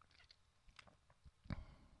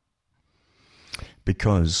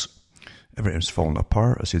 Because everything's falling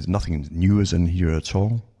apart. I said nothing new is in here at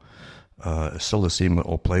all. It's still the same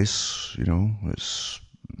little place, It's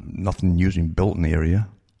nothing new being built in the area.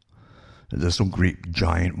 There's no great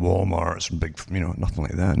giant Walmarts and big, nothing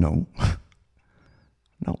like that. No,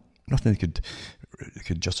 no, nothing they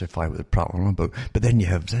could justify what they're prattling about. But then you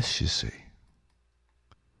have this, you see.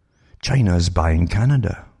 China's buying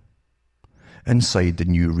Canada inside the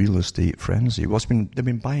new real estate frenzy. Well, they've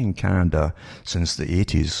been buying Canada since the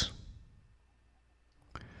 80s.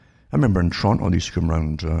 I remember in Toronto, they used to come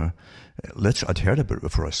around, literally, I'd heard about it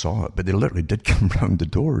before I saw it, but they literally did come round the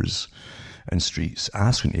doors and streets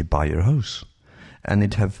asking to buy your house. And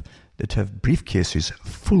they'd have briefcases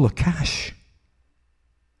full of cash.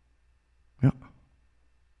 Yeah.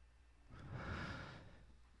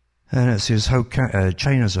 And it says how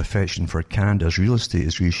China's affection for Canada's real estate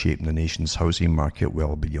is reshaping the nation's housing market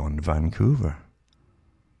well beyond Vancouver.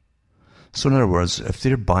 So in other words, if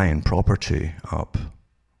they're buying property up,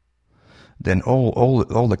 then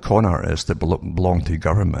all the con artists that belong to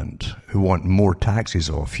government who want more taxes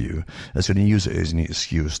off you is going to use it as an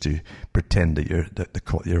excuse to pretend that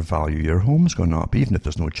your value of your home's gone up, even if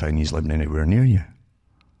there's no Chinese living anywhere near you.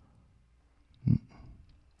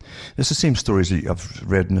 It's the same stories that I've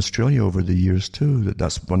read in Australia over the years too,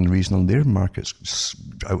 that's one reason their market's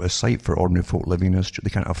out of sight for ordinary folk living in Australia.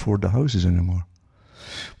 They can't afford the houses anymore.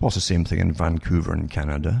 Well, it's the same thing in Vancouver in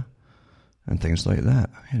Canada and things like that,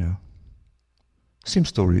 you know. Same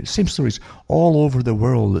stories all over the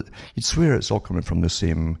world. You'd swear it's all coming from the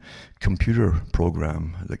same computer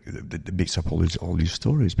program that makes up all these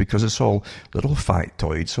stories, because it's all little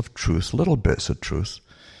factoids of truth, little bits of truth,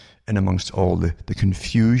 in amongst all the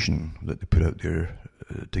confusion that they put out there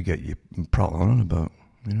to get you prattling on about,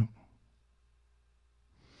 you know.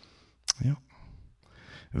 Yeah.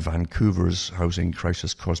 Vancouver's housing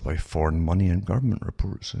crisis caused by foreign money and government,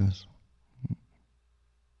 report says.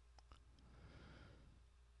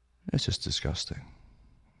 It's just disgusting.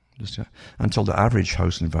 Until the average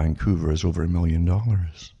house in Vancouver is over $1 million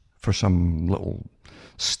for some little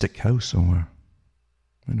stick house somewhere.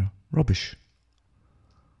 You know, rubbish.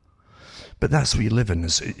 But that's what you live in.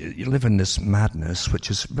 You live in this madness, which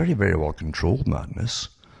is very, very well controlled madness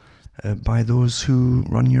by those who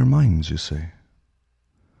run your minds, you see.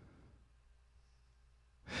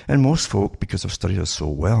 And most folk, because they've studied us so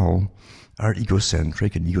well, are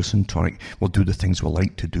egocentric and egocentric. We'll do the things we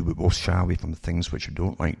like to do, but we'll shy away from the things which we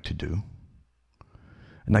don't like to do.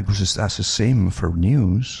 And that's the same for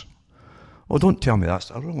news. Oh, don't tell me that.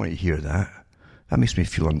 I don't want to hear that. That makes me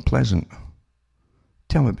feel unpleasant.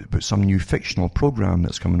 Tell me about some new fictional program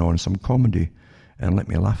that's coming on, some comedy, and let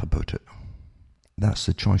me laugh about it. That's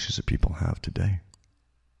the choices that people have today.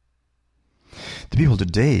 The people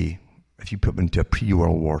today, if you put them into a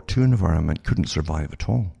pre-World War II environment, couldn't survive at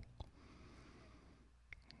all.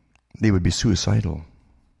 They would be suicidal,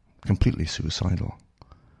 completely suicidal.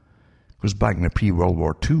 Because back in the pre-World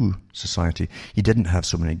War II society, you didn't have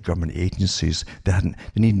so many government agencies. They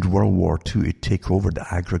needed World War II to take over the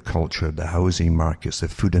agriculture, the housing markets, the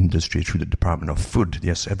food industry through the Department of Food.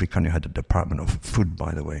 Yes, every country had a Department of Food,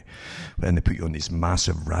 by the way. And they put you on these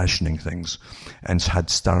massive rationing things and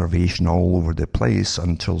had starvation all over the place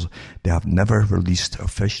until they have never released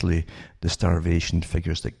officially the starvation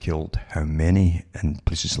figures that killed how many in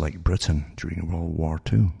places like Britain during World War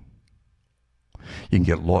II. You can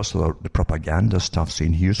get lots of the propaganda stuff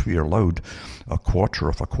saying, here's where you're allowed a quarter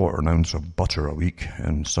of an ounce of butter a week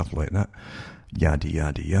and stuff like that. Yada,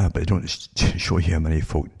 yada, yada. But they don't show you how many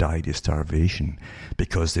folk died of starvation,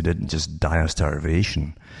 because they didn't just die of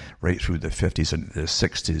starvation. Right through the 50s and the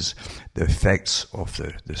 60s, the effects of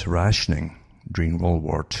this rationing during World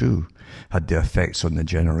War II had the effects on the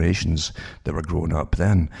generations that were growing up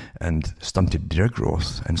then and stunted their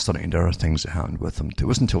growth and stunted other things that happened with them. It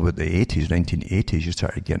wasn't until the 1980s, you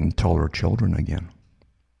started getting taller children again.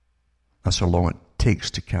 That's how long it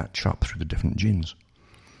takes to catch up through the different genes.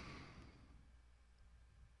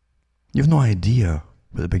 You've no idea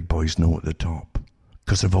what the big boys know at the top,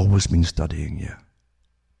 because they've always been studying you.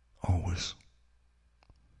 Always.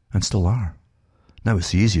 And still are. Now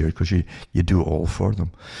it's easier because you do it all for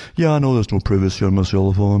them. Yeah, I know there's no privacy on my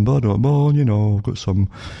cell phone, but well, you know, I've got some,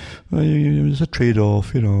 it's a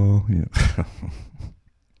trade-off, you know.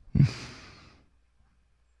 Yeah.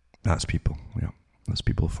 That's people, yeah. That's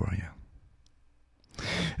people for you.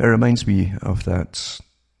 It reminds me of that.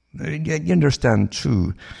 You understand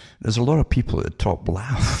too, there's a lot of people at the top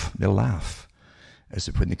laugh. They laugh as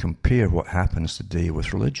when they compare what happens today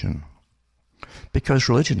with religion. Because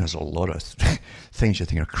religion has a lot of things you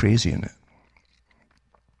think are crazy in it.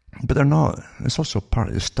 But they're not. It's also part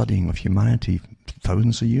of the studying of humanity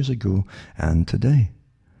thousands of years ago and today.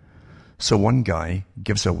 So one guy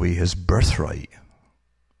gives away his birthright,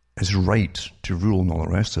 his right to rule and all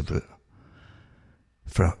the rest of it,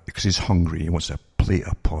 because he's hungry. He wants a plate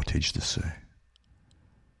of pottage, to say.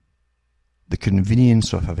 The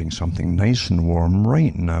convenience of having something nice and warm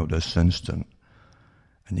right now, this instant,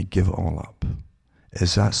 and you give it all up.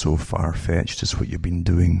 Is that so far-fetched as what you've been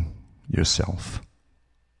doing yourself?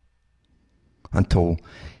 Until,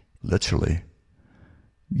 literally,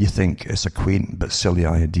 you think it's a quaint but silly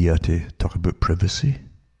idea to talk about privacy.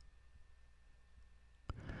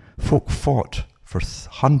 Folk fought for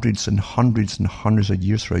hundreds and hundreds and hundreds of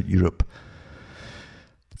years throughout Europe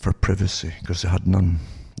for privacy, because they had none.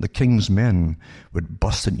 The king's men would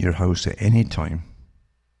bust into your house at any time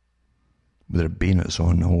with their bayonets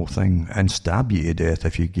on, the whole thing, and stab you to death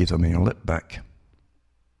if you gave them your lip back.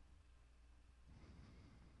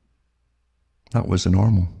 That was the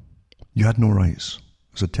normal. You had no rights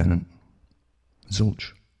as a tenant.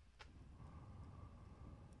 Zilch.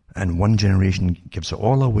 And one generation gives it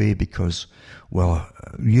all away because, well,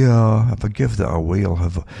 yeah, if I give that away, I'll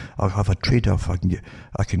have a trade-off. I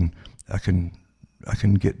can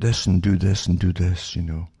get this and do this,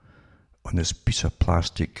 on this piece of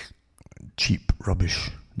plastic, cheap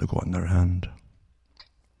rubbish they got in their hand.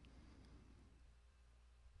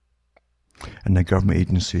 And the government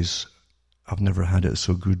agencies have never had it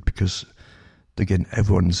so good because they're getting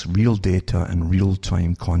everyone's real data in real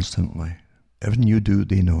time constantly. Everything you do,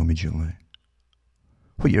 they know immediately.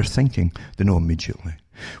 What you're thinking, they know immediately.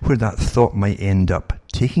 Where that thought might end up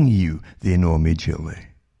taking you, they know immediately.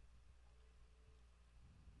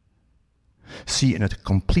 See, in a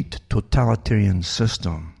complete totalitarian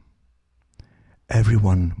system,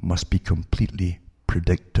 everyone must be completely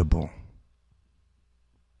predictable.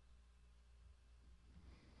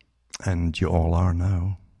 And you all are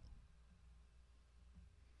now.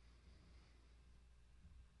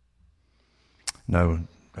 Now,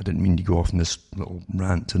 I didn't mean to go off on this little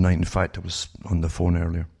rant tonight. In fact, I was on the phone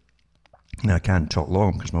earlier. Now, I can't talk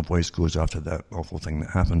long because my voice goes after that awful thing that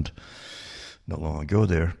happened not long ago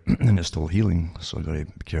there, and it's still healing, so I've got to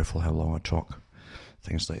be careful how long I talk,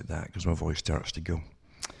 things like that, because my voice starts to go.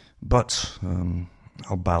 But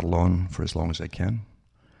I'll battle on for as long as I can,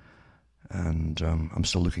 and I'm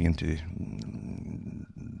still looking into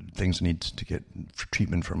things I need to get for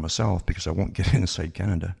treatment for myself, because I won't get inside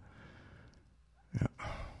Canada. Yeah.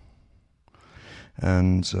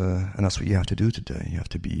 And that's what you have to do today. You have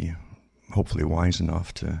to be hopefully wise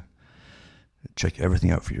enough to check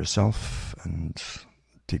everything out for yourself and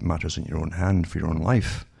take matters in your own hand for your own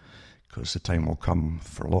life, because the time will come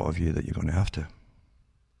for a lot of you that you're going to have to.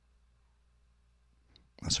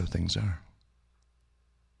 That's how things are.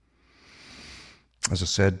 As I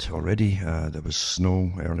said already, there was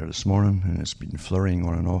snow earlier this morning, and it's been flurrying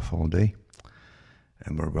on and off all day.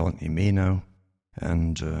 And we're well into May now.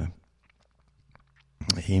 And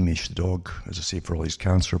Hamish, the dog, as I say, for all his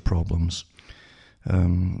cancer problems,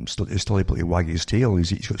 is still able to wag his tail.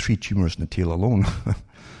 He's got 3 tumours in the tail alone.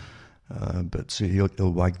 But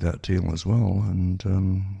he'll wag that tail as well, and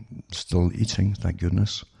still eating, thank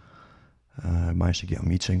goodness. I managed to get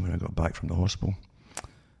him eating when I got back from the hospital.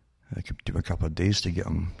 It could do a couple of days to get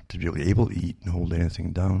him to be able to eat and hold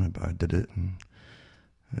anything down, but I did it, and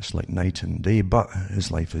it's like night and day. But his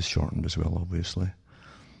life is shortened as well, obviously.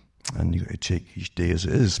 And you've got to take each day as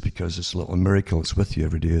it is, because it's a little miracle that's with you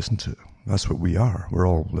every day, isn't it? That's what we are. We're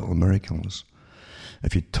all little miracles.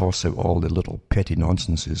 If you toss out all the little petty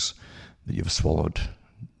nonsenses that you've swallowed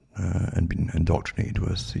and been indoctrinated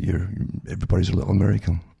with, everybody's a little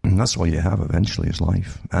miracle. And that's all you have eventually is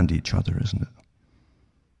life and each other, isn't it?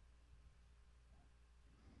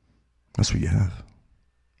 That's what you have.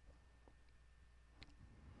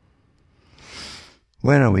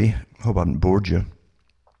 Well, anyway, hope I haven't bored you.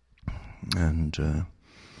 And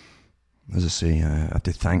as I say, I have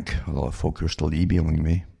to thank a lot of folk who are still emailing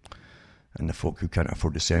me. And the folk who can't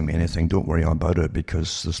afford to send me anything, don't worry about it,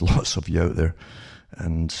 because there's lots of you out there.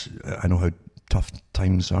 And I know how tough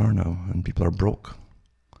times are now, and people are broke.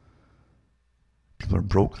 People are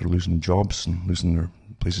broke, they're losing jobs and losing their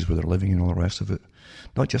places where they're living and all the rest of it.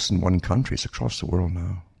 Not just in one country, it's across the world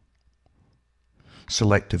now.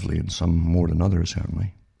 Selectively, and some more than others,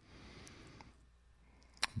 certainly.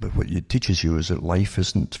 But what it teaches you is that life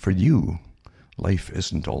isn't for you. Life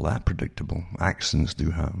isn't all that predictable. Accidents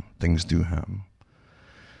do happen, things do happen.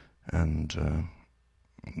 And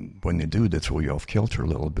when they do, they throw you off kilter a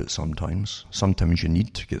little bit sometimes. Sometimes you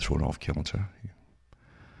need to get thrown off kilter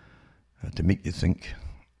to make you think.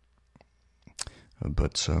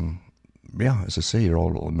 But yeah, as I say, you're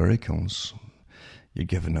all little miracles. You're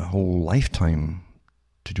given a whole lifetime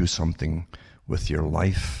to do something with your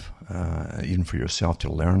life, even for yourself,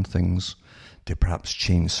 to learn things, to perhaps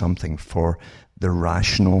change something for the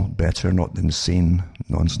rational better, not the insane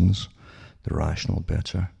nonsense, the rational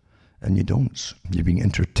better. And you don't. You're being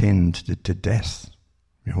entertained to death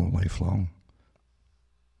your whole life long.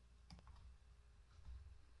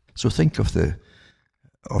 So think of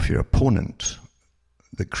your opponent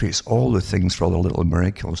that creates all the things for other little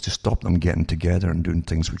miracles to stop them getting together and doing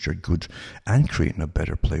things which are good and creating a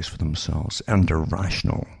better place for themselves under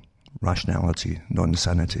rationality, not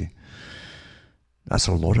insanity. That's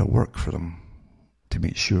a lot of work for them to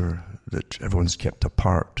make sure that everyone's kept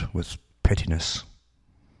apart with pettiness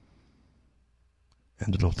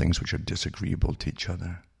and little things which are disagreeable to each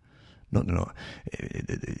other.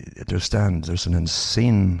 Understand, there's an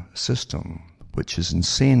insane system which is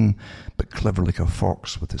insane but clever like a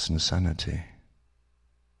fox with its insanity.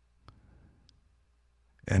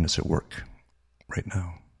 And it's at work right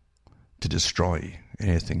now to destroy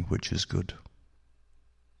anything which is good.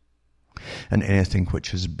 And anything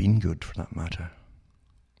which has been good, for that matter.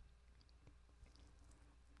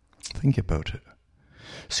 Think about it.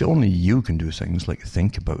 See, only you can do things like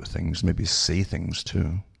think about things, maybe say things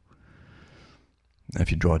too.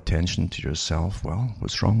 If you draw attention to yourself, well,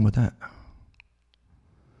 what's wrong with that?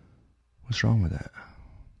 What's wrong with that?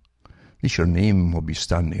 At least your name will be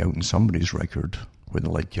standing out in somebody's record, whether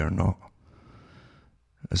they like you or not.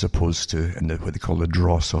 As opposed to in what they call the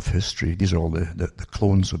dross of history. These are all the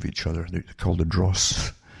clones of each other. They're called the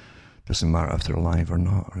dross. Doesn't matter if they're alive or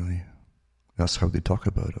not, really. That's how they talk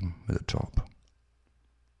about them at the top.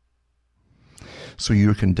 So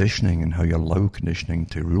your conditioning and how you allow conditioning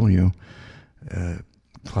to rule you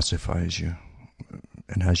classifies you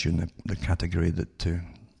and has you in the category that the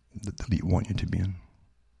elite want you to be in.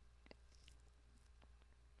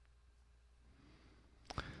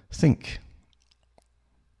 Think.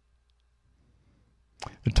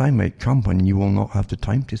 The time might come when you will not have the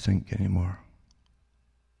time to think anymore.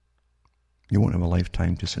 You won't have a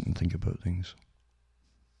lifetime to sit and think about things.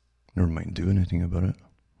 Never mind do anything about it.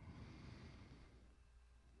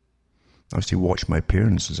 I used to watch my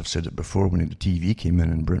parents, as I've said it before, when the TV came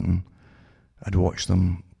in Britain. I'd watch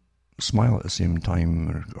them smile at the same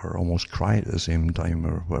time or almost cry at the same time,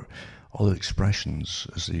 or all the expressions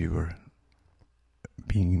as they were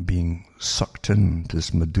being sucked into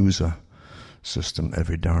this Medusa system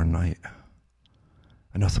every darn night.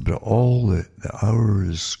 And I thought about all the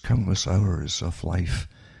hours, countless hours of life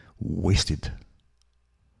wasted,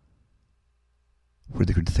 where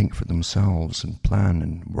they could think for themselves and plan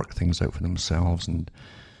and work things out for themselves and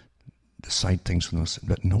decide things for themselves.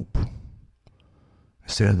 But nope.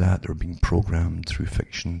 Instead of that, they're being programmed through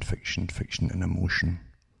fiction, and emotion,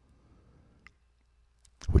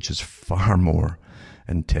 which is far more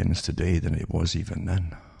intense today than it was even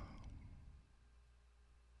then.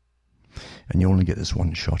 And you only get this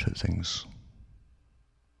one shot at things.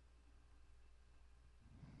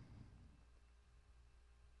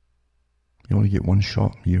 You only get one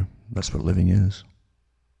shot here. That's what living is.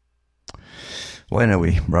 Well,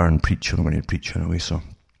 anyway, rather than preach, I'm going to preach anyway, so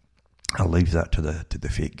I'll leave that to the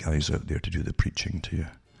fake guys out there to do the preaching to you.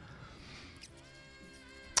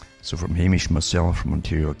 So from Hamish and myself from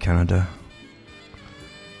Ontario, Canada,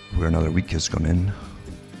 where another week has gone in,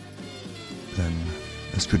 then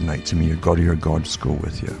it's good night to me. Your God or your gods go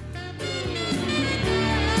with you.